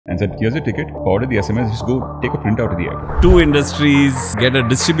and said, here's a ticket, forwarded the SMS, just go take a printout of the app. Two industries get a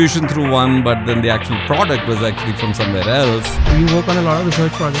distribution through one, but then the actual product was actually from somewhere else. We work on a lot of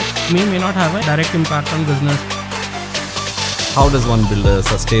research projects. May not have a direct impact on business. How does one build a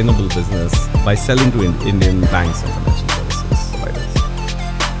sustainable business? By selling to Indian banks and financial services providers.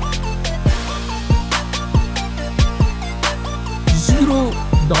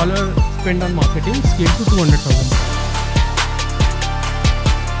 $0 spent on marketing scaled to 200,000.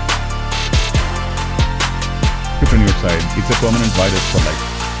 Entrepreneur side, it's a permanent virus for life.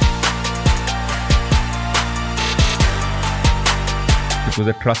 It was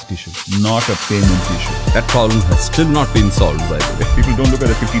a trust issue, not a payment issue. That problem has still not been solved, by the way. People don't look at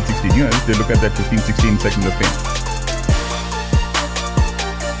the 15, 16 years, they look at that 15, 16 seconds of pain.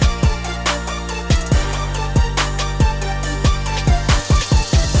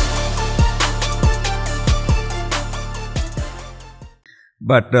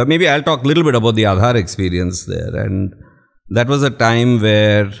 But maybe I'll talk a little bit about the Aadhaar experience there. And that was a time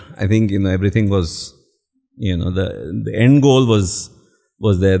where I think, everything was, the end goal was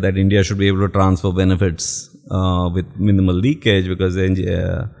there that India should be able to transfer benefits with minimal leakage, because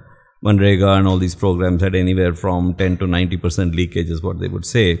Manrega and all these programs had anywhere from 10 to 90% leakage is what they would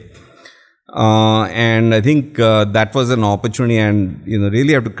say. And I think that was an opportunity, and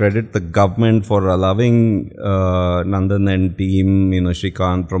really have to credit the government for allowing Nandan and team,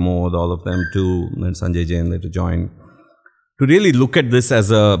 Srikanth, Pramod, all of them and Sanjay to join, to really look at this as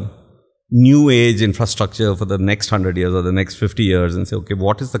a new age infrastructure for the next 100 years or the next 50 years and say, okay,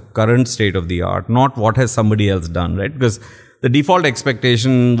 what is the current state of the art, not what has somebody else done, right? Because the default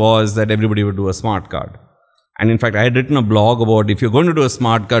expectation was that everybody would do a smart card. And in fact, I had written a blog about, if you're going to do a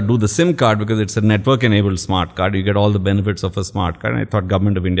smart card, do the SIM card, because it's a network-enabled smart card. You get all the benefits of a smart card. And I thought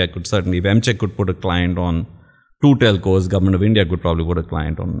Government of India could certainly, if MCheck could put a client on 2 telcos, Government of India could probably put a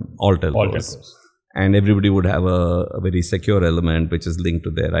client on all telcos. And everybody would have a very secure element which is linked to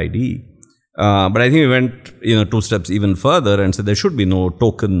their ID. But I think we went, 2 steps even further and said there should be no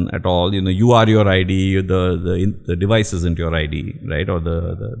token at all. You are your ID, the device isn't your ID, right? Or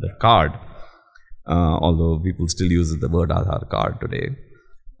the card. Although people still use the word Aadhaar card today.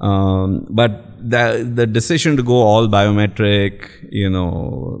 But the decision to go all biometric,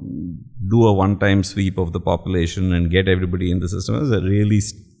 do a one-time sweep of the population and get everybody in the system is a really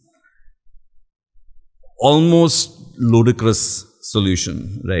almost ludicrous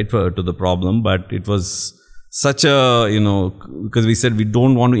solution, right, to the problem. But it was such a, because we said we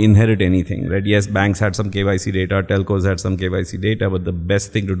don't want to inherit anything, right? Yes, banks had some KYC data, telcos had some KYC data, but the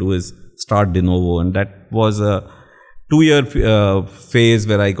best thing to do is start de novo. And that was a 2-year phase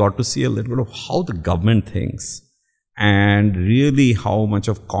where I got to see a little bit of how the government thinks and really how much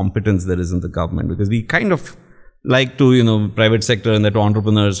of competence there is in the government. Because we kind of like to, private sector and that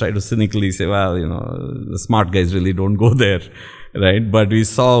entrepreneurs try to cynically say, well, the smart guys really don't go there. Right, but we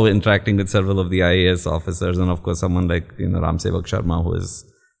saw interacting with several of the IAS officers, and of course someone like Ram Sevak Sharma, who is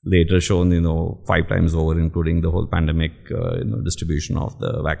later shown 5 times over, including the whole pandemic distribution of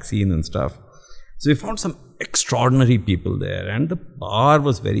the vaccine and stuff. So we found some extraordinary people there, and the bar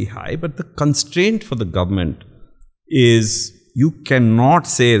was very high. But the constraint for the government is you cannot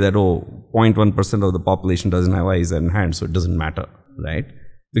say that 0.1% of the population doesn't have eyes and hands, so it doesn't matter, right?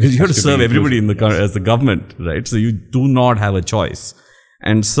 Because you have to serve everybody in the as the government, right? So you do not have a choice.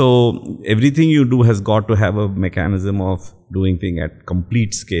 And so everything you do has got to have a mechanism of doing things at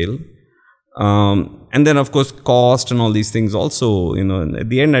complete scale. And then, of course, cost and all these things also, at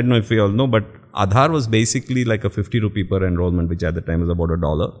the end, I don't know if you all know, but Aadhaar was basically like a 50 rupee per enrollment, which at the time was about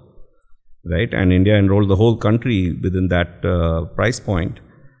 $1, right? And India enrolled the whole country within that price point.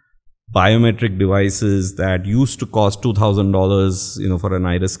 Biometric devices that used to cost $2,000, for an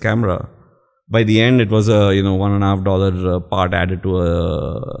iris camera. By the end, it was a, $1.50 part added to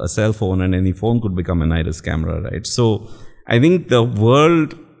a cell phone, and any phone could become an iris camera, right? So I think the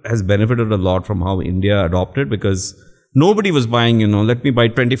world has benefited a lot from how India adopted, because nobody was buying, let me buy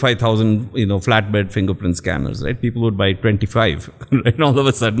 25,000, flatbed fingerprint scanners, right? People would buy 25, right? All of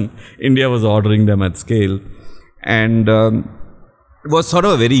a sudden, India was ordering them at scale. And, it was sort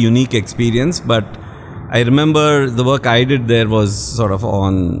of a very unique experience, but I remember the work I did there was sort of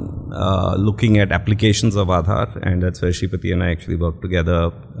on looking at applications of Aadhaar, and that's where Shripati and I actually worked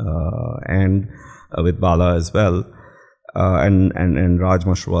together, and with Bala as well, and Raj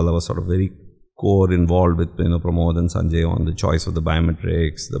Mashruwala was sort of very core involved with Pramod and Sanjay on the choice of the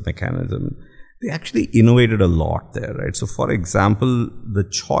biometrics, the mechanism. They actually innovated a lot there, right? So, for example, the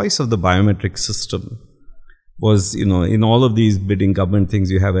choice of the biometric system was, in all of these bidding government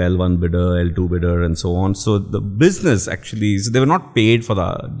things, you have L1 bidder, L2 bidder, and so on. So the business actually, they were not paid for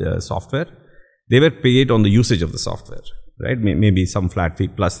the software. They were paid on the usage of the software, right? Maybe some flat fee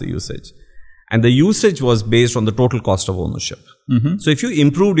plus the usage. And the usage was based on the total cost of ownership. Mm-hmm. So if you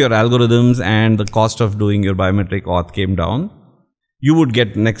improved your algorithms and the cost of doing your biometric auth came down, you would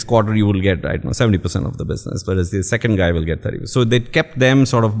get, next quarter, you will get, 70% of the business, whereas the second guy will get 30%. So they kept them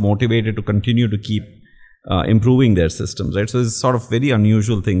sort of motivated to continue to keep improving their systems, right? So it's sort of very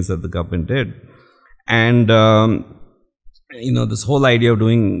unusual things that the government did. And, this whole idea of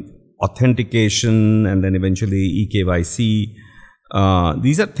doing authentication and then eventually eKYC,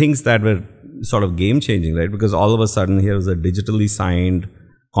 these are things that were sort of game changing, right? Because all of a sudden here was a digitally signed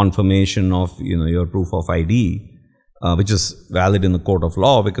confirmation of, your proof of ID, which is valid in the court of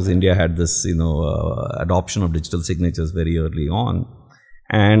law because India had this, adoption of digital signatures very early on.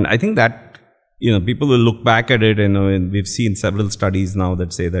 And I think that, people will look back at it and we've seen several studies now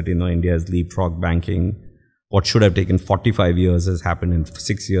that say that, India has leapfrog banking. What should have taken 45 years has happened in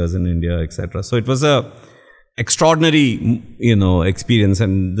 6 years in India, etc. So it was a extraordinary, experience.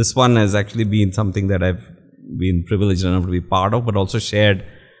 And this one has actually been something that I've been privileged enough to be part of, but also shared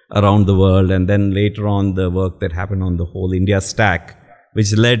around the world. And then later on, the work that happened on the whole India stack,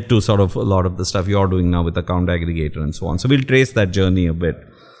 which led to sort of a lot of the stuff you're doing now with account aggregator and so on. So we'll trace that journey a bit.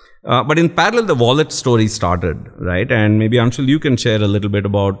 But in parallel, the wallet story started, right? And maybe Anshul, you can share a little bit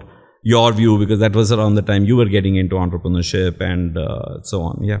about your view, because that was around the time you were getting into entrepreneurship and so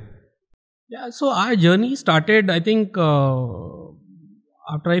on. Yeah. Yeah. So our journey started, I think,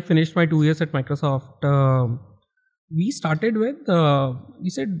 after I finished my 2 years at Microsoft. We started with, we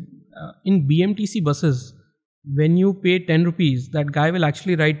said in BMTC buses, when you pay 10 rupees, that guy will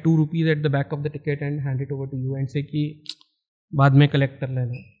actually write 2 rupees at the back of the ticket and hand it over to you and say ki, baad mein collect kar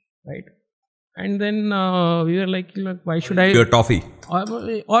lena, right? And then we were like, why should I... Your toffee.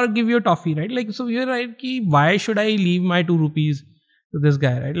 Or give you a toffee, right? Like, so we were like, why should I leave my 2 rupees to this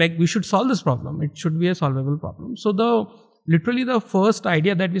guy, right? Like, we should solve this problem. It should be a solvable problem. So literally the first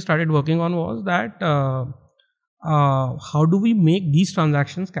idea that we started working on was that how do we make these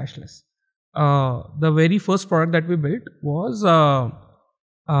transactions cashless? The very first product that we built was a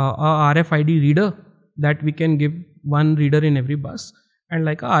RFID reader that we can give one reader in every bus, and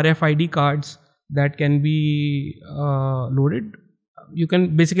like a RFID cards that can be loaded. You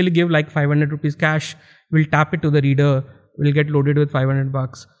can basically give like 500 rupees cash. We'll tap it to the reader. We'll get loaded with 500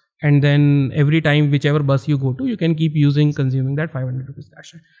 bucks. And then every time, whichever bus you go to, you can keep consuming that 500 rupees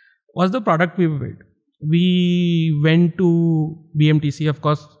cash. Was the product we built. We went to BMTC. Of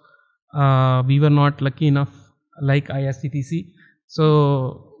course, we were not lucky enough like ISCTC.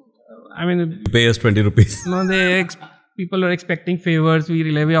 So, I mean... You pay us 20 rupees. No, people were expecting favors.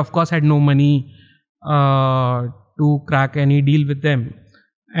 We of course had no money to crack any deal with them.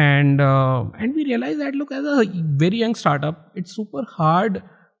 And we realized that, look, as a very young startup, it's super hard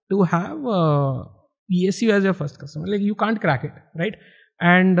to have PSU as your first customer. Like, you can't crack it, right?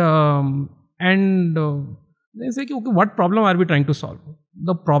 And they say, okay, what problem are we trying to solve?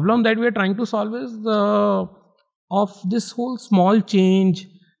 The problem that we are trying to solve is of this whole small change,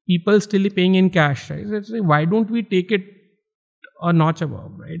 people still paying in cash, right? So it's like, why don't we take it a notch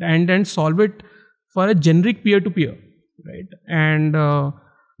above, right? And then solve it for a generic peer-to-peer, right? And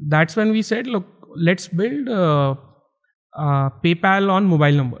that's when we said, look, let's build PayPal on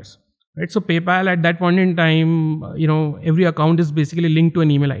mobile numbers, right? So PayPal at that point in time, every account is basically linked to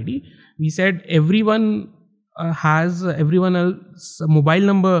an email ID. We said everyone has everyone else's mobile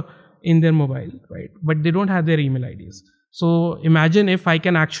number in their mobile, right? But they don't have their email IDs. So imagine if I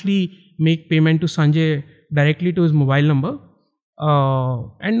can actually make payment to Sanjay directly to his mobile number,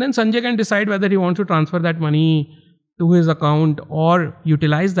 and then Sanjay can decide whether he wants to transfer that money to his account or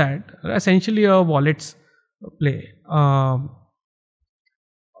utilize that. Essentially a wallets play.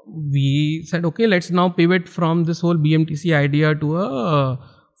 We said, okay, let's now pivot from this whole BMTC idea to a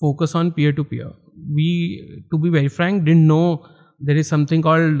focus on peer-to-peer. We, to be very frank, didn't know there is something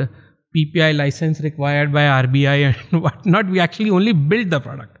called PPI license required by RBI and whatnot. We actually only built the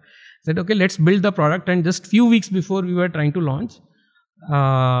product. Said, okay, let's build the product. And just few weeks before we were trying to launch,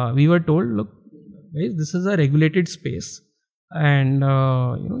 we were told, look, guys, this is a regulated space, and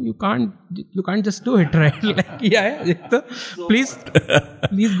you can't just do it, right? Like, please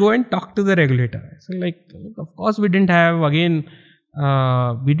go and talk to the regulator. So, like, of course, we didn't have, again,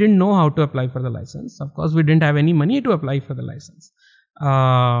 we didn't know how to apply for the license. Of course, we didn't have any money to apply for the license.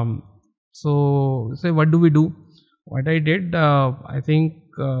 So, say, what do we do? What I did, I think,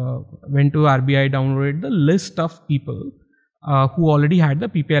 went to RBI, downloaded the list of people who already had the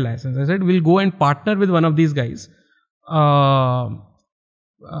PPI license. I said, we'll go and partner with one of these guys.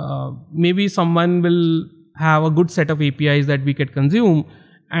 Maybe someone will have a good set of APIs that we could consume,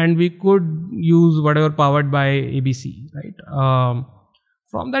 and we could use whatever powered by ABC, right?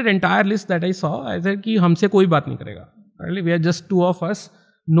 From that entire list that I saw, I said कि हमसे कोई बात नहीं करेगा. Right? We are just two of us.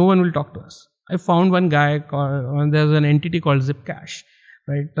 No one will talk to us. I found one guy called, there's an entity called Zipcash,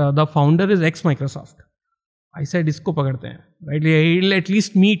 right? The founder is ex-Microsoft. I said, इसको पकड़ते हैं, right? He'll at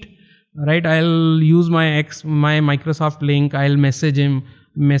least meet, right? I'll use my Microsoft link. I'll messaged him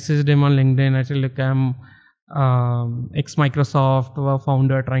on LinkedIn. I said, look, I'm ex-Microsoft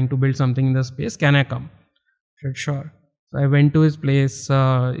founder trying to build something in the space. Can I come? I said, sure. So I went to his place,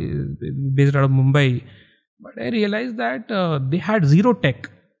 based out of Mumbai. But I realized that they had zero tech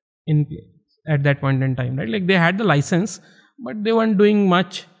in place at that point in time, right? Like they had the license, but they weren't doing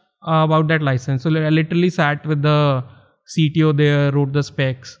much about that license. So I literally sat with the CTO there, wrote the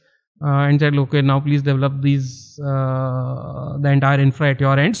specs, and said, okay, now please develop these, the entire infra at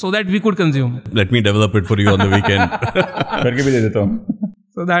your end so that we could consume. Let me develop it for you on the weekend.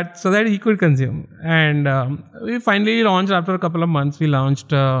 So that he could consume. And we finally launched, after a couple of months, we launched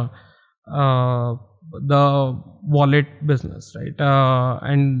the wallet business, right?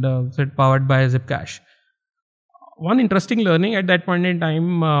 And said powered by Zipcash. One interesting learning at that point in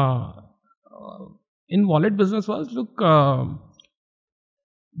time in wallet business was, look,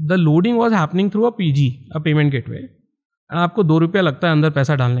 the loading was happening through a PG, a payment gateway. And आपको ₹2 लगता है अंदर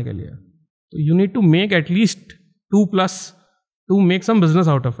पैसा डालने के लिए. So you need to make at least 2+ to make some business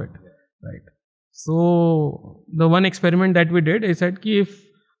out of it, right? So the one experiment that we did, I said कि if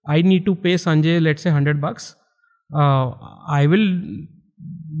I need to pay Sanjay, let's say $100,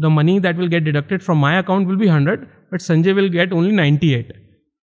 the money that will get deducted from my account will be 100, but Sanjay will get only 98.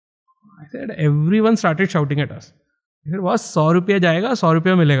 I said, everyone started shouting at us. I said, boss, ₹100 जाएगा,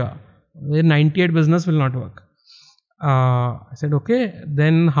 ₹100 मिलेगा. 98 business will not work. I said, okay,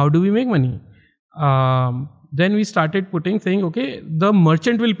 then how do we make money? Then we started saying, okay, the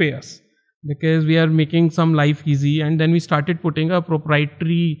merchant will pay us because we are making some life easy. And then we started putting a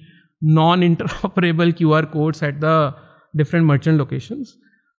proprietary, non-interoperable QR codes at the different merchant locations.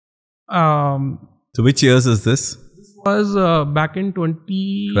 So which years is this? This was back in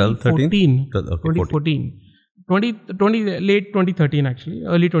 2014. 2014. Late 2013 actually,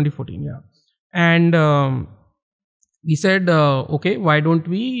 early 2014, yeah. And we said, okay, why don't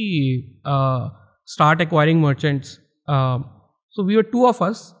we start acquiring merchants? So we were two of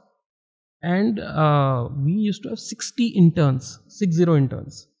us, and we used to have 60 interns, 60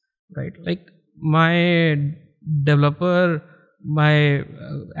 interns, right? Like my developer, my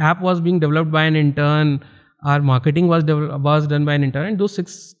app was being developed by an intern, our marketing was done by an intern, and those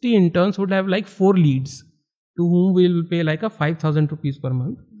 60 interns would have like 4 leads to whom we will pay like a 5,000 rupees per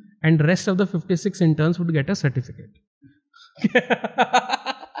month, and the rest of the 56 interns would get a certificate.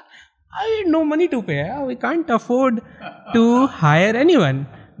 I had no money to pay. We can't afford to hire anyone,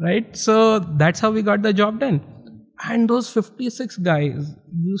 right? So that's how we got the job done. And those 56 guys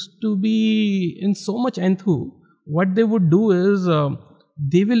used to be in so much enthu. What they would do is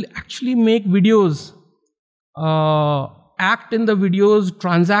they will actually make videos, act in the videos,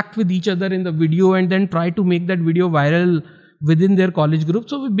 transact with each other in the video, and then try to make that video viral within their college group.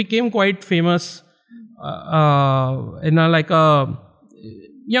 So we became quite famous in a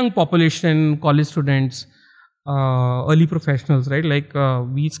young population, college students, early professionals, right? Like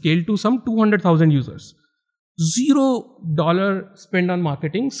we scaled to some 200,000 users. $0 spent on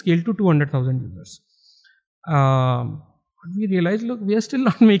marketing, scaled to 200,000 users. We realized, look, we are still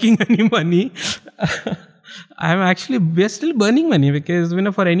not making any money. We are still burning money because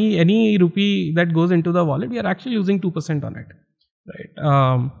for any rupee that goes into the wallet, we are actually losing 2% on it,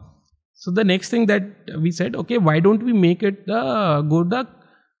 right? So the next thing that we said, okay, why don't we make it go the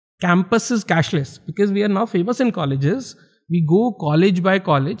campuses cashless? Because we are now famous in colleges. We go college by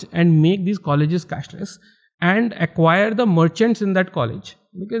college and make these colleges cashless and acquire the merchants in that college,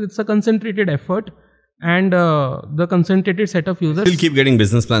 because it's a concentrated effort. And the concentrated set of users. Still keep getting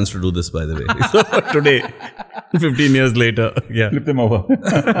business plans to do this, by the way. So today, 15 years later, yeah. Flip them over.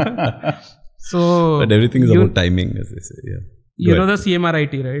 So, but everything is about timing, as they say. Yeah. You know the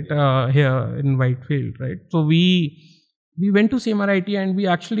CMRIT, right? Here in Whitefield, right? So we went to CMRIT and we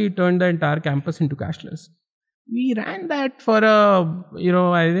actually turned the entire campus into cashless. We ran that for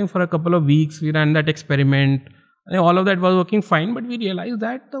I think for a couple of weeks. We ran that experiment. All of that was working fine, but we realized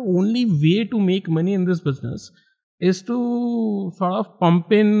that the only way to make money in this business is to sort of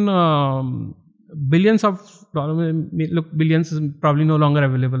pump in billions of dollars. Look, billions is probably no longer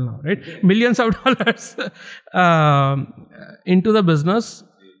available now, right? Millions of dollars into the business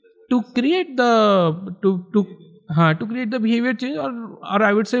to create the to create the behavior change, or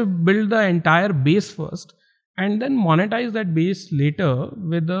I would say build the entire base first, and then monetize that base later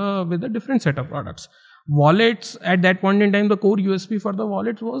with a different set of products. Wallets at that point in time, the core USP for the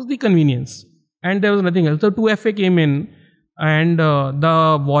wallets was the convenience, and there was nothing else. So 2FA came in, and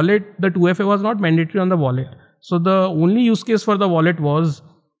the wallet, the 2FA was not mandatory on the wallet. So the only use case for the wallet was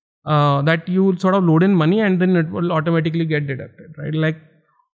that you will sort of load in money and then it will automatically get deducted, right? Like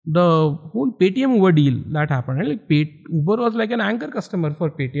the whole PayTm Uber deal that happened, right? Like Uber was like an anchor customer for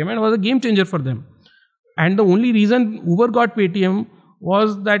PayTm and was a game changer for them. And the only reason Uber got PayTm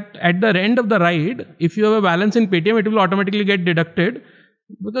was that at the end of the ride, if you have a balance in PayTm, it will automatically get deducted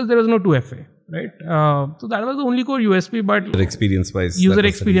because there was no 2FA, right? So that was the only core USP, but User experience-wise. User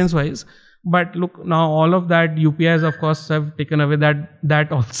experience-wise. But look, now all of that UPIs, of course, have taken away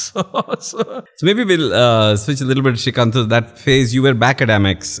that also. So maybe we'll switch a little bit, Srikanth, to that phase. You were back at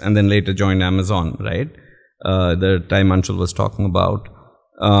Amex and then later joined Amazon, right? The time Anshul was talking about.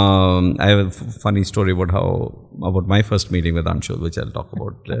 I have a funny story about my first meeting with Anshul, which I'll talk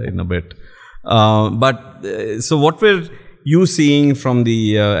about in a bit. So what were you seeing from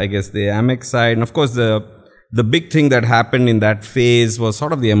the, I guess, the Amex side? And of course, the big thing that happened in that phase was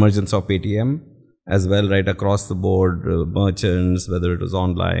sort of the emergence of PayTm as well, right, across the board, merchants, whether it was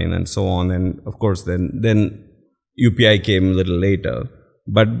online and so on. And of course, then UPI came a little later.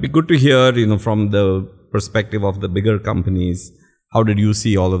 But it'd be good to hear, from the perspective of the bigger companies, how did you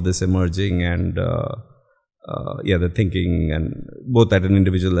see all of this emerging and, the thinking, and both at an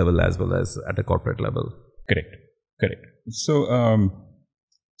individual level as well as at a corporate level? Correct. So,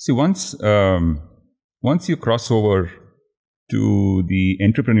 see, once you cross over to the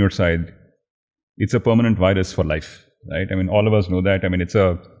entrepreneur side, it's a permanent virus for life, right? I mean, all of us know that. I mean,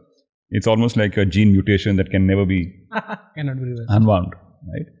 it's almost like a gene mutation that can never be unwound,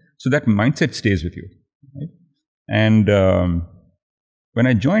 right? So that mindset stays with you, right? And when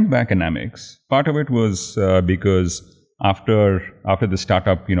I joined back in Amex, part of it was because after the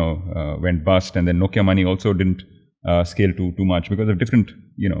startup, went bust, and then Nokia Money also didn't scale too much because of different,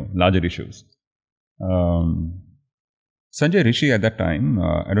 larger issues. Sanjay Rishi at that time,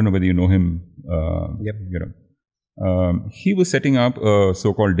 I don't know whether you know him. Yep. He was setting up a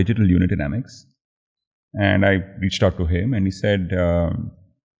so-called digital unit in Amex, and I reached out to him, and he said,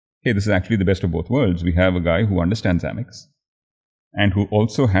 "Hey, this is actually the best of both worlds. We have a guy who understands Amex, and who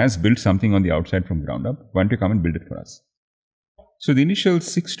also has built something on the outside from ground up. Why don't you come and build it for us?" So the initial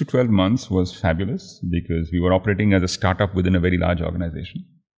 6 to 12 months was fabulous because we were operating as a startup within a very large organization.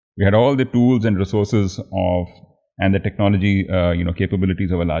 We had all the tools and resources and the technology,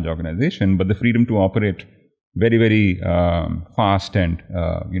 capabilities of a large organization, but the freedom to operate very, very fast and,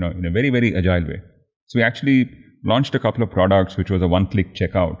 in a very, very agile way. So we actually launched a couple of products, which was a one-click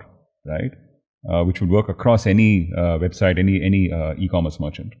checkout, right? Which would work across any website, any e-commerce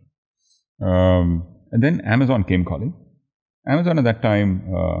merchant. And then Amazon came calling. Amazon at that time,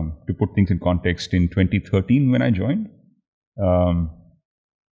 to put things in context, in 2013 when I joined,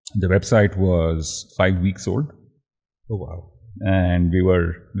 the website was 5 weeks old. Oh, wow. And we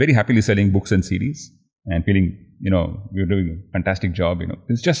were very happily selling books and CDs and feeling, we were doing a fantastic job.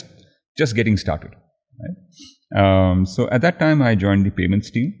 It's just getting started, right? So at that time, I joined the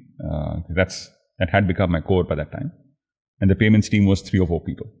payments team. That had become my core by that time. And the payments team was 3 or 4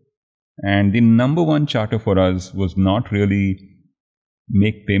 people. And the number one charter for us was not really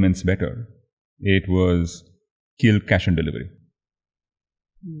make payments better. It was kill cash on delivery.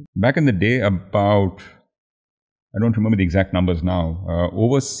 Back in the day, about, I don't remember the exact numbers now,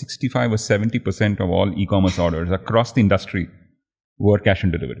 over 65 or 70% of all e-commerce orders across the industry were cash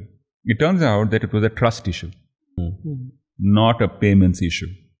on delivery. It turns out that it was a trust issue, not a payments issue,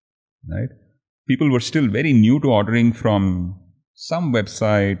 right? People were still very new to ordering from some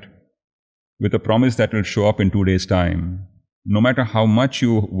website with a promise that will show up in 2 days' time. No matter how much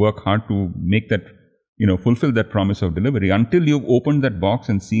you work hard to make that, fulfill that promise of delivery, until you've opened that box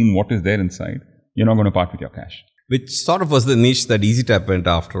and seen what is there inside, you're not going to part with your cash. Which sort of was the niche that EasyTap went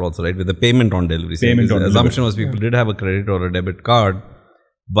after also, right? With the payment on delivery. The assumption was people did have a credit or a debit card,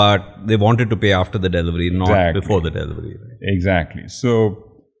 but they wanted to pay after the delivery, not before the delivery. Right? Exactly.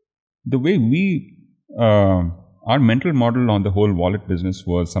 So the way our mental model on the whole wallet business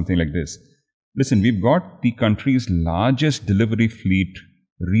was something like this. Listen, we've got the country's largest delivery fleet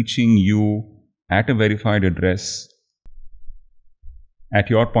reaching you at a verified address at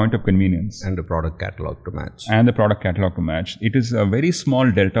your point of convenience. And the product catalog to match. It is a very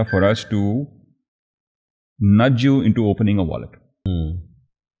small delta for us to nudge you into opening a wallet,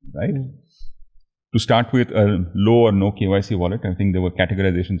 right? To start with, a low or no KYC wallet. I think there were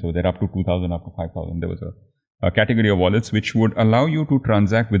categorizations over there up to 2,000, up to 5,000. There was a category of wallets which would allow you to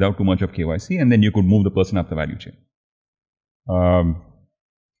transact without too much of KYC, and then you could move the person up the value chain.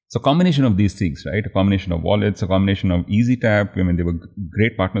 So combination of these things, right? A combination of wallets, a combination of EasyTap. I mean, they were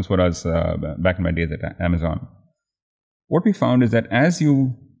great partners for us back in my days at Amazon. What we found is that as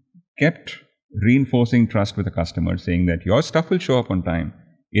you kept reinforcing trust with the customer, saying that your stuff will show up on time,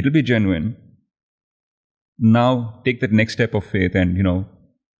 it'll be genuine. Now take that next step of faith and,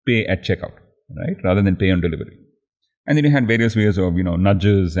 pay at checkout, right? Rather than pay on delivery. And then you had various ways of,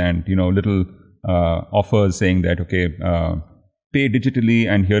 nudges and, little offers saying that, okay, pay digitally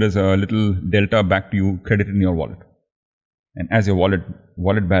and here is a little delta back to you credited in your wallet. And as your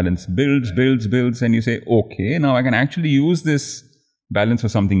wallet balance builds, and you say, okay, now I can actually use this balance for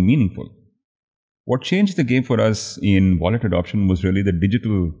something meaningful. What changed the game for us in wallet adoption was really the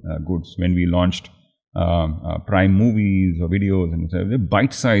digital goods when we launched Prime movies or videos and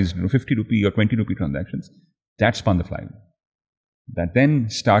bite-sized 50 rupee or 20 rupee transactions. That spun the flywheel. That then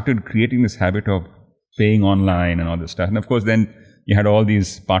started creating this habit of paying online and all this stuff. And of course, then you had all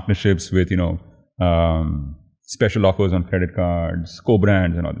these partnerships with, special offers on credit cards,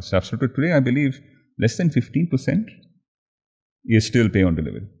 co-brands and all this stuff. So today, I believe less than 15% is still pay on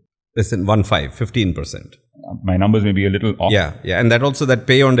delivery. Less than 15%. My numbers may be a little off. Yeah. And that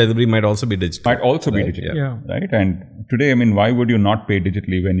pay on delivery might also be digital. Might also be digital, right? And today, why would you not pay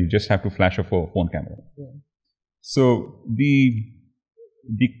digitally when you just have to flash a phone camera? Yeah. So the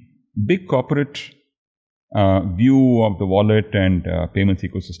big corporate view of the wallet and payments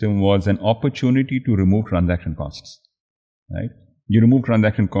ecosystem was an opportunity to remove transaction costs, right? You remove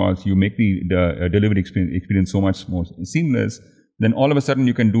transaction costs, you make the delivery experience so much more seamless. Then all of a sudden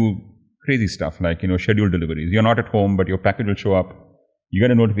you can do crazy stuff like, scheduled deliveries. You're not at home, but your package will show up. You get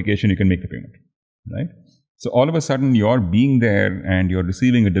a notification, you can make the payment, right? So all of a sudden your being there and you're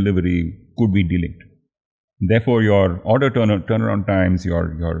receiving a delivery could be delinked. Therefore, your order turnaround times,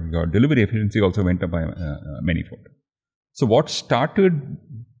 your delivery efficiency also went up by manyfold. So what started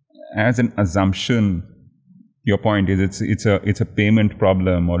as an assumption, your point is it's a payment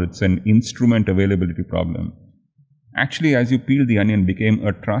problem or it's an instrument availability problem. Actually, as you peel the onion, became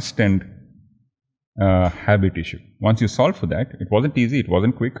a trust and habit issue. Once you solved for that, it wasn't easy, it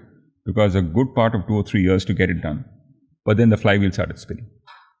wasn't quick, because a good part of 2 or 3 years to get it done. But then the flywheel started spinning.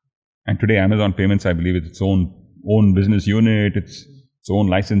 And today, Amazon Payments, I believe, is its own business unit, its own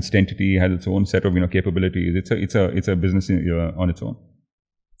licensed entity, has its own set of capabilities. It's a business on its own.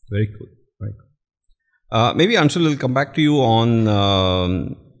 Very cool. Very cool. Maybe Anshul will come back to you on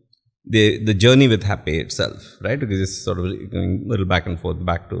the journey with Happay itself, right? Because it's sort of going a little back and forth,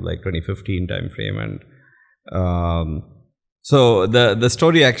 back to like 2015 time frame. And so the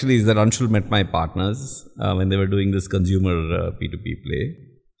story actually is that Anshul met my partners when they were doing this consumer P2P play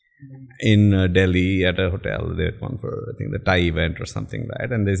in Delhi at a hotel. They had gone for, I think, the Thai event or something like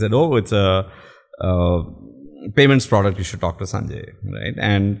that. And they said, oh, it's a payments product, you should talk to Sanjay, right?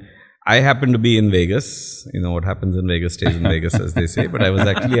 And I happened to be in Vegas. What happens in Vegas stays in Vegas, as they say. But I was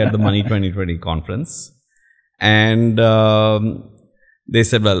actually at the Money 2020 conference. And they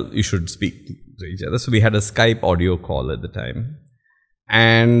said, well, you should speak to each other. So we had a Skype audio call at the time.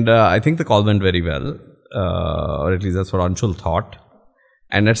 And I think the call went very well. Or at least that's what Anshul thought.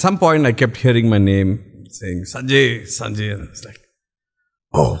 And at some point, I kept hearing my name saying, Sanjay. And it's like,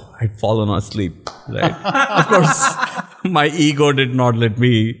 oh, I'd fallen asleep, right? Of course, my ego did not let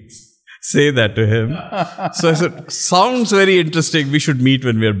me say that to him. So I said, sounds very interesting. We should meet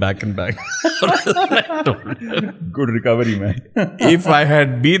when we are back and back. Good recovery, man. If I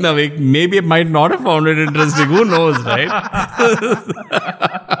had been awake, maybe I might not have found it interesting. Who knows, right?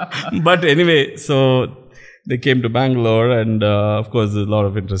 But anyway, so they came to Bangalore, and of course, there's a lot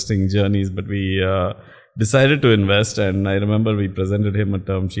of interesting journeys, but we decided to invest. And I remember we presented him a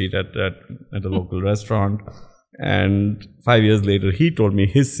term sheet at a local restaurant. And 5 years later, he told me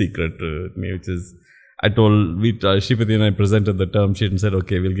his secret to me, which is, Shripati and I presented the term sheet and said,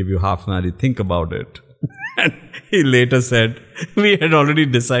 okay, we'll give you half an hour to think about it. And he later said, we had already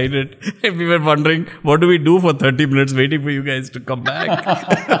decided, and we were wondering, what do we do for 30 minutes waiting for you guys to come back?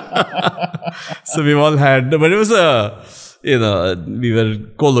 So we've all had, but it was we were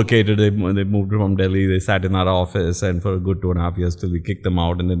co-located. They moved from Delhi. They sat in our office, and for a good 2.5 years till we kicked them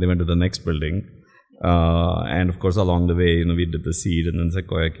out, and then they went to the next building. And of course, along the way, we did the seed, and then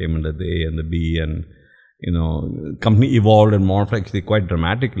Sequoia came under the A and the B, and company evolved and morphed actually quite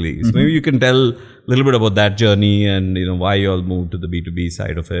dramatically. So maybe you can tell a little bit about that journey and why you all moved to the B2B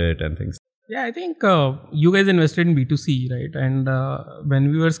side of it and things. Yeah, I think you guys invested in B2C, right? And when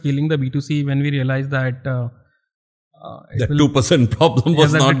we were scaling the B2C, when we realized that the 2% problem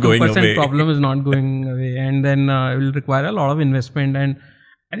was not going away. The 2% problem is not going away, and then it will require a lot of investment. And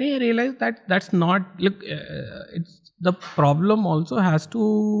I think I realized that that's not, look, it's the problem also has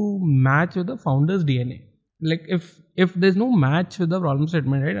to match with the founder's DNA. Like if there's no match with the problem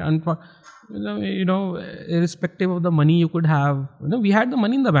statement, right? And irrespective of the money you could have, we had the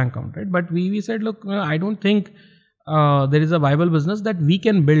money in the bank account, right? But we said, look, I don't think there is a viable business that we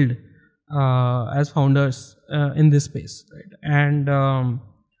can build as founders in this space, right?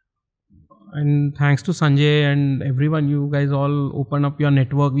 And thanks to Sanjay and everyone, you guys all open up your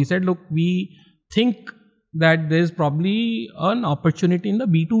network. We said, look, we think that there's probably an opportunity in the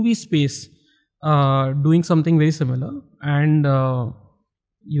B2B space doing something very similar. And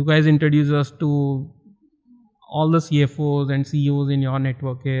you guys introduced us to all the CFOs and CEOs in your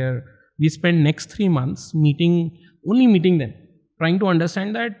network here. We spent next 3 months only meeting them, trying to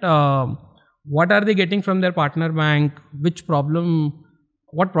understand that what are they getting from their partner bank,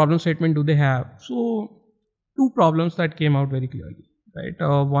 what problem statement do they have. So 2 problems that came out very clearly, right?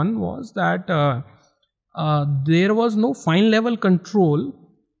 One was that there was no fine level control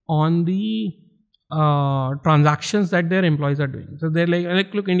on the transactions that their employees are doing. So they're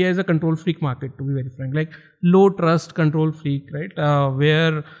like, look, India is a control freak market, to be very frank, like low trust control freak, right?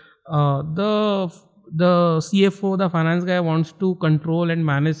 Where the CFO, the finance guy wants to control and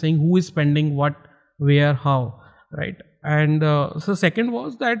manage, saying who is spending what, where, how, right? And so second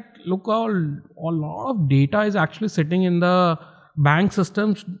was that, look, a lot of data is actually sitting in the bank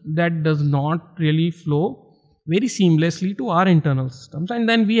systems that does not really flow very seamlessly to our internal systems. And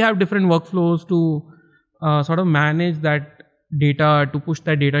then we have different workflows to sort of manage that data, to push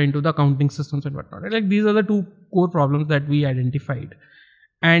that data into the accounting systems and whatnot. Right? Like these are the 2 core problems that we identified.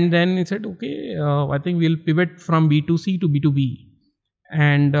 And then it said, okay, I think we'll pivot from B2C to B2B.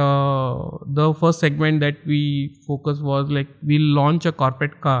 And the first segment that we focused was like, we'll launch a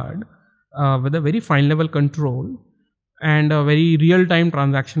corporate card with a very fine level control and a very real-time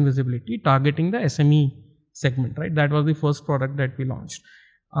transaction visibility targeting the SME segment, right? That was the first product that we launched.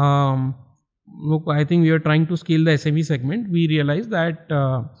 Look, I think we were trying to scale the SME segment. We realized that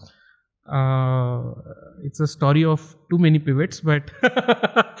it's a story of too many pivots, but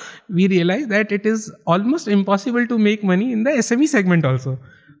we realized that it is almost impossible to make money in the SME segment also,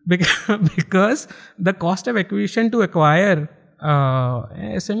 because the cost of acquisition to acquire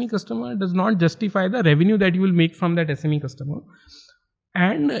an SME customer does not justify the revenue that you will make from that SME customer.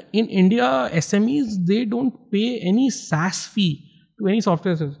 And in India, SMEs, they don't pay any SaaS fee to any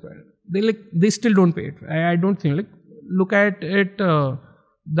software service provider. They still don't pay it. I don't think, look at it,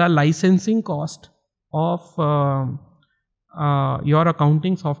 the licensing cost of your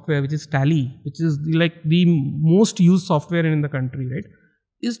accounting software, which is Tally, which is the most used software in the country, right,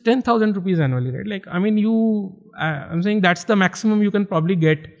 is 10,000 rupees annually, right? Like, I mean, I'm saying that's the maximum you can probably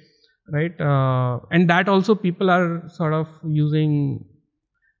get, right? And that also people are sort of using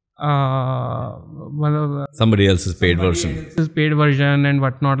somebody else's paid version and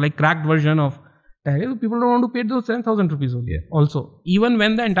whatnot, like cracked version of Tally. People don't want to pay those 10,000 rupees only. Yeah. Also, even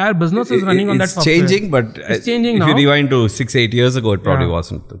when the entire business is running on that software. It's changing, but it's changing now. If you rewind to 6-8 years ago, it probably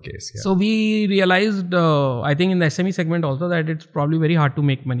wasn't the case. Yeah. So we realized, I think in the SME segment also, that it's probably very hard to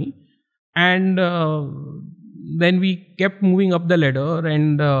make money. And then we kept moving up the ladder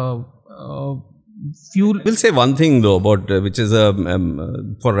and We'll say one thing though about which is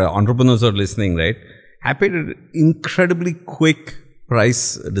for entrepreneurs who are listening, right? Happay did incredibly quick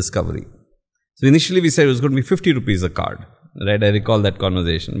price discovery. So initially we said it was going to be 50 rupees a card, right? I recall that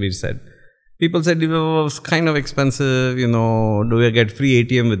conversation. People said it was kind of expensive, do we get free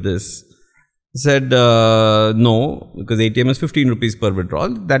ATM with this? I said no, because ATM is 15 rupees per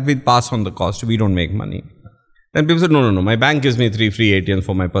withdrawal. That we pass on the cost. We don't make money. And people said, no, my bank gives me 3 free ATMs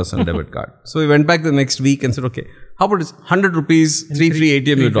for my personal debit card. So we went back the next week and said, okay, how about this 100 rupees, 3 free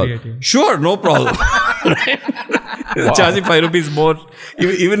ATM withdrawal? Sure, no problem. Wow. Charging 5 rupees more,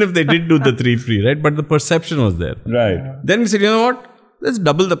 even if they did do the 3 free, right? But the perception was there. Right. Then we said, you know what? Let's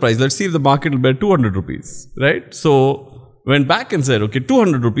double the price. Let's see if the market will bear 200 rupees, right? So went back and said, okay,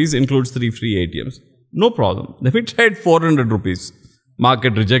 200 rupees includes 3 free ATMs. No problem. Then we tried 400 rupees.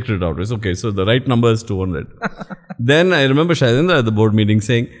 Market rejected out. It's okay. So the right number is 200. Then I remember Shailendra at the board meeting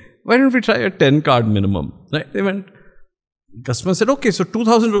saying, why don't we try a 10 card minimum? Right? They went, customer said, okay, so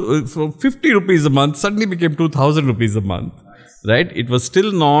 2,000, for 50 rupees a month suddenly became 2,000 rupees a month. Right? It was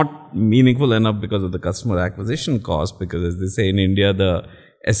still not meaningful enough because of the customer acquisition cost, because as they say in India, the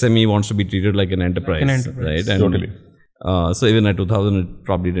SME wants to be treated like an enterprise. Right? And totally. So even at 2000, it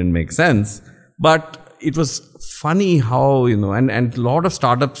probably didn't make sense. But it was funny how, and a lot of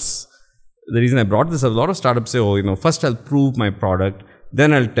startups, the reason I brought this up, a lot of startups say, first I'll prove my product,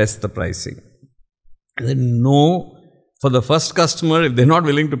 then I'll test the pricing. And then no, for the first customer, if they're not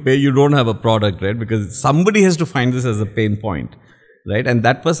willing to pay, you don't have a product, right? Because somebody has to find this as a pain point, right? And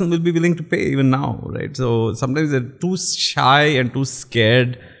that person will be willing to pay even now, right? So sometimes they're too shy and too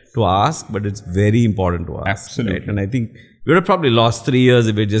scared to ask, but it's very important to ask. Absolutely. Right? And I think we would have probably lost 3 years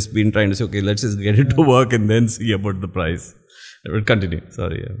if we'd just been trying to say, okay, let's just get it to work and then see about the price. I will continue.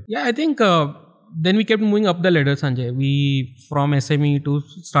 Sorry. Yeah, I think then we kept moving up the ladder, Sanjay. We from SME to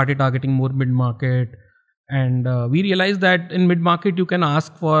started targeting more mid-market. And we realized that in mid-market, you can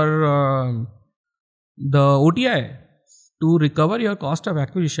ask for the OTI. To recover your cost of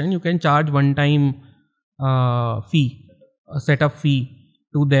acquisition, you can charge one-time fee, a setup fee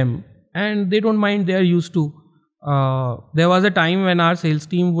to them. And they don't mind, they are used to. There was a time when our sales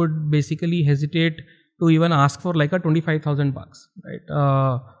team would basically hesitate to even ask for like a 25,000 bucks,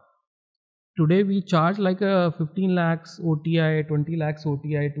 right? Today we charge like a 15 lakhs OTI, 20 lakhs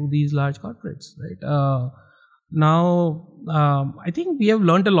OTI to these large corporates, right? Now, I think we have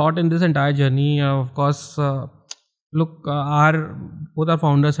learned a lot in this entire journey. Of course, look, both our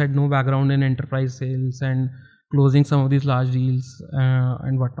founders had no background in enterprise sales and closing some of these large deals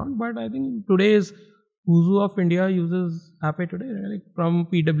and whatnot. But I think today's who's who of India uses Happay today, right? Like from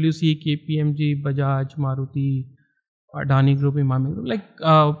PwC, KPMG, Bajaj, Maruti, Adani Group, Imami Group,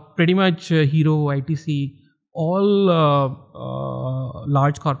 like pretty much Hero, ITC, all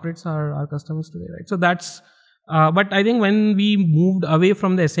large corporates are our customers today, right? So that's, but I think when we moved away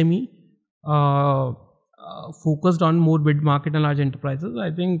from the SME, focused on more mid-market and large enterprises, I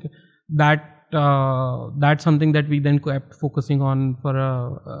think that that's something that we then kept focusing on for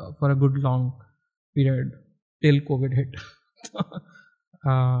a good long period till COVID hit.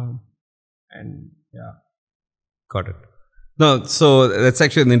 And yeah. Got it. No, so that's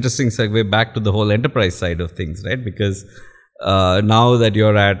actually an interesting segue back to the whole enterprise side of things, right? Because now that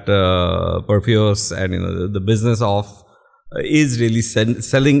you're at Perfios and the business of is really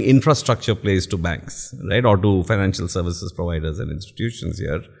selling infrastructure plays to banks, right? Or to financial services providers and institutions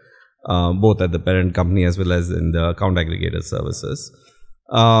here, both at the parent company as well as in the account aggregator services.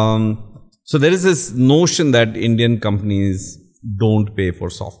 So there is this notion that Indian companies don't pay for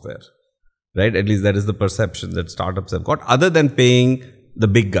software, right? At least that is the perception that startups have got, other than paying the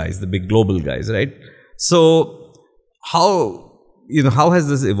big guys, the big global guys, right? So how has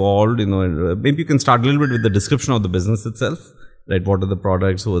this evolved? Maybe you can start a little bit with the description of the business itself, right? What are the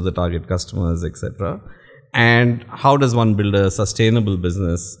products, who are the target customers, etc. And how does one build a sustainable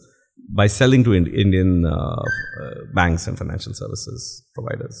business by selling to Indian banks and financial services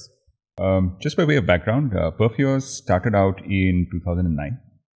providers? Just by way of background, Perfios started out in 2009.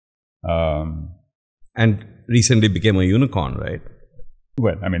 And recently became a unicorn, right?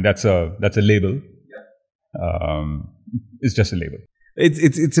 Well, I mean, that's a label. It's just a label.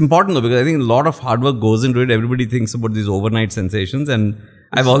 It's important though, because I think a lot of hard work goes into it. Everybody thinks about these overnight sensations, and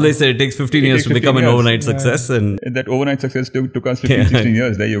I've always said it takes 15 years to become an overnight success. And that overnight success took us 15, 16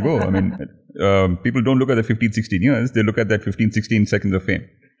 years. There you go. I mean, people don't look at the 15, 16 years. They look at that 15, 16 seconds of fame.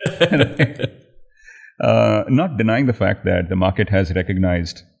 Not denying the fact that the market has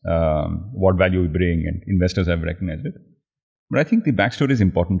recognized what value we bring and investors have recognized it. But I think the backstory is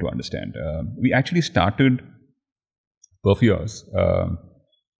important to understand. We actually started Perfios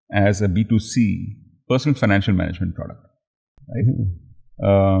as a B2C personal financial management product. Right?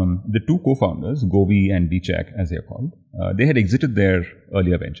 The two co-founders, Govi and Dichak, as they are called, they had exited their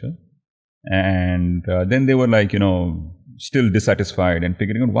earlier venture. And then they were like, still dissatisfied and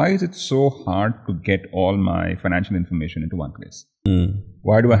figuring out, why is it so hard to get all my financial information into one place?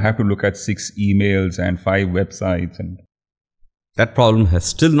 Why do I have to look at 6 emails and 5 websites? And that problem has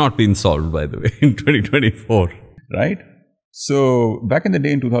still not been solved, by the way, in 2024. Right? So back in the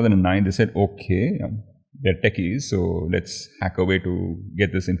day in 2009, they said, okay, they're techies, so let's hack a way to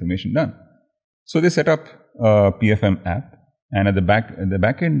get this information done. So they set up a PFM app, and at the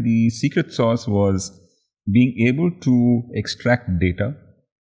back end, the secret sauce was being able to extract data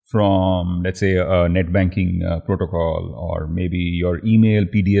from, let's say, a net banking protocol, or maybe your email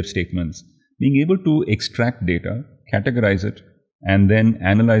PDF statements, being able to extract data, categorize it, and then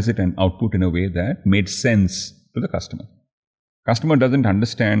analyze it and output in a way that made sense to the customer. Customer doesn't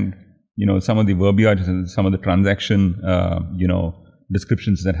understand, some of the verbiage and some of the transaction,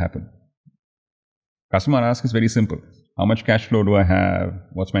 descriptions that happen. Customer ask is very simple. How much cash flow do I have?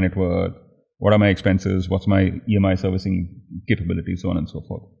 What's my net worth? What are my expenses? What's my EMI servicing capability? So on and so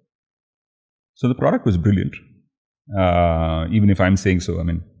forth. So the product was brilliant. Even if I'm saying so, I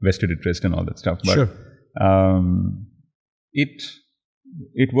mean, vested interest and all that stuff. But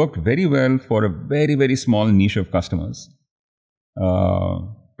it worked very well for a very, very small niche of customers.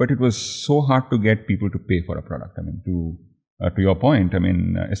 But it was so hard to get people to pay for a product. I mean, to your point, I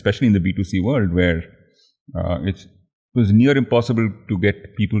mean, especially in the B2C world where it was near impossible to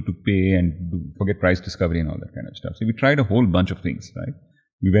get people to pay and forget price discovery and all that kind of stuff. So we tried a whole bunch of things, right?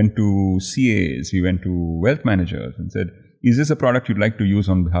 We went to CAs, we went to wealth managers and said, is this a product you'd like to use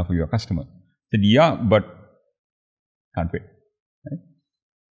on behalf of your customer? Said, yeah, but can't pay. Right?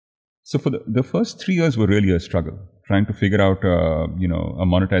 So for the first 3 years were really a struggle, trying to figure out a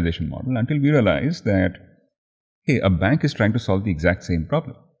monetization model until we realized that, hey, a bank is trying to solve the exact same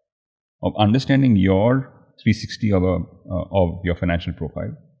problem of understanding your 360 of your financial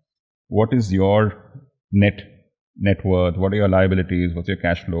profile. What is your net worth? What are your liabilities? What's your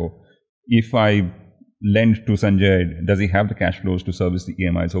cash flow? If I lend to Sanjay, does he have the cash flows to service the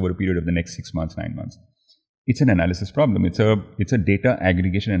EMIs over a period of the next 6 months, 9 months? It's an analysis problem. It's a data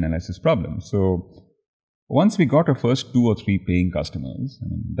aggregation analysis problem. So once we got our first 2 or 3 paying customers, I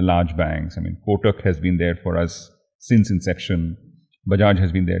mean, the large banks, I mean, Kotak has been there for us since inception. Bajaj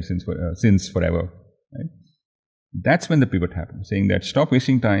has been there since forever. Right? That's when the pivot happened, saying that stop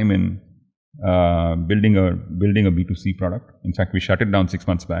wasting time in building a B2C product. In fact, we shut it down 6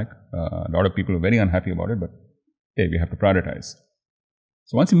 months back. A lot of people are very unhappy about it, but hey, we have to prioritize.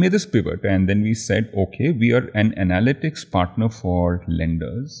 So once we made this pivot, and then we said, okay, we are an analytics partner for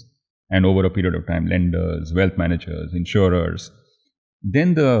lenders, and over a period of time, lenders, wealth managers, insurers,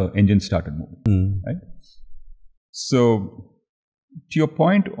 then the engine started moving, right? So to your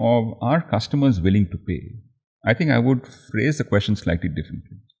point of are customers willing to pay, I think I would phrase the question slightly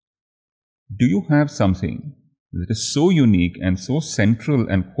differently. Do you have something that is so unique and so central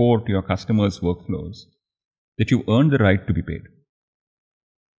and core to your customers' workflows that you earn the right to be paid?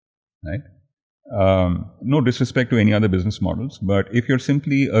 Right? No disrespect to any other business models, but if you're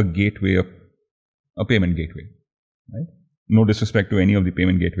simply a gateway, a payment gateway, right? No disrespect to any of the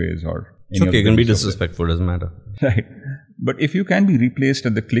payment gateways or it's okay, you can be disrespectful, doesn't matter. Right. But if you can be replaced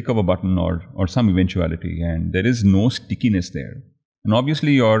at the click of a button or some eventuality, and there is no stickiness there, and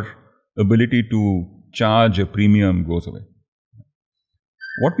obviously your ability to charge a premium goes away.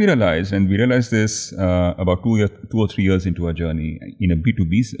 What we realized, and we realized this about 2 or 3 years into our journey in a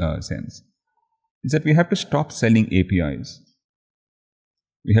B2B sense, is that we have to stop selling APIs.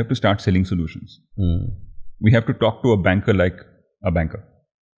 We have to start selling solutions. We have to talk to a banker like a banker.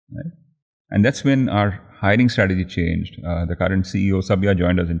 Right? And that's when our hiring strategy changed. The current CEO, Sabya,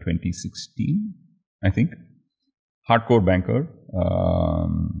 joined us in 2016, I think. Hardcore banker,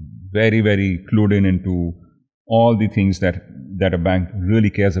 very, very clued into all the things that a bank really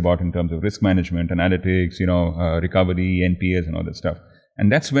cares about in terms of risk management, analytics, recovery, NPAs and all that stuff.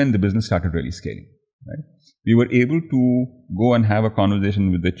 And that's when the business started really scaling. Right? We were able to go and have a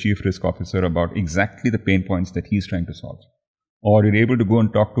conversation with the chief risk officer about exactly the pain points that he's trying to solve. Or you're able to go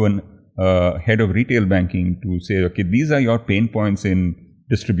and talk to an head of retail banking to say, okay, these are your pain points in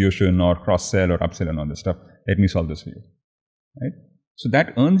distribution or cross-sell or upsell and all this stuff. Let me solve this for you. Right? So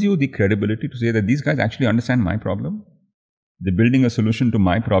that earns you the credibility to say that these guys actually understand my problem. They're building a solution to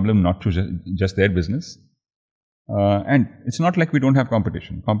my problem, not to just their business. And it's not like we don't have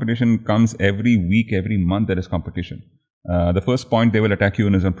competition. Competition comes every week, every month there is competition. The first point they will attack you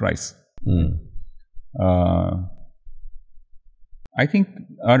on is on price. I think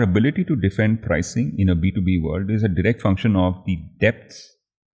our ability to defend pricing in a B2B world is a direct function of the depth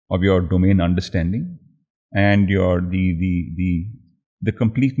of your domain understanding and the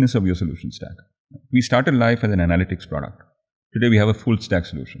completeness of your solution stack. We started life as an analytics product. Today we have a full stack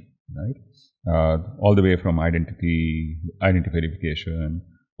solution, right? All the way from identity verification,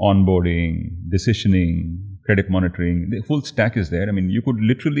 onboarding, decisioning, credit monitoring. The full stack is there. I mean, you could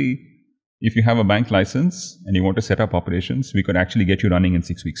literally, if you have a bank license and you want to set up operations, we could actually get you running in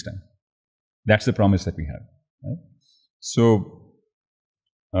 6 weeks' time. That's the promise that we have. Right? So,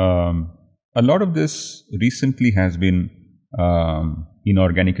 a lot of this recently has been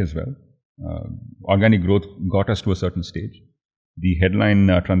inorganic as well. Organic growth got us to a certain stage. The headline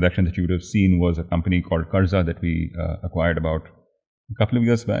transaction that you would have seen was a company called Karza that we acquired about a couple of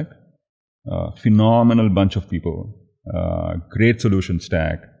years back. Phenomenal bunch of people, great solution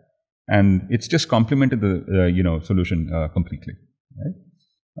stack, and it's just complemented the solution completely. Right?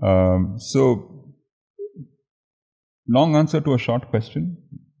 So, long answer to a short question,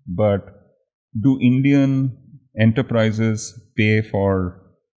 but do Indian enterprises pay for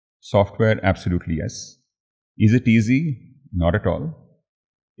software? Absolutely yes. Is it easy? Not at all.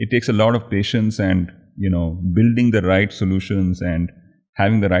 It takes a lot of patience and building the right solutions and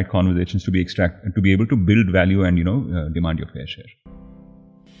having the right conversations to be able to build value and demand your fair share.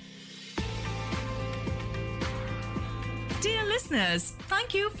 Dear listeners,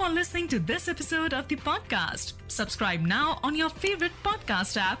 thank you for listening to this episode of the podcast. Subscribe now on your favorite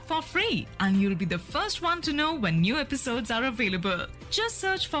podcast app for free, and you'll be the first one to know when new episodes are available. Just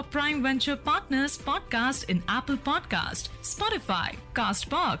search for Prime Venture Partners Podcast in Apple Podcast, Spotify,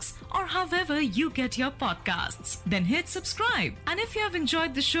 Castbox, or however you get your podcasts. Then hit subscribe. And if you have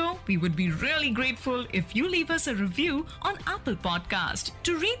enjoyed the show, we would be really grateful if you leave us a review on Apple Podcast.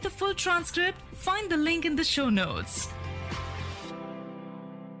 To read the full transcript, find the link in the show notes.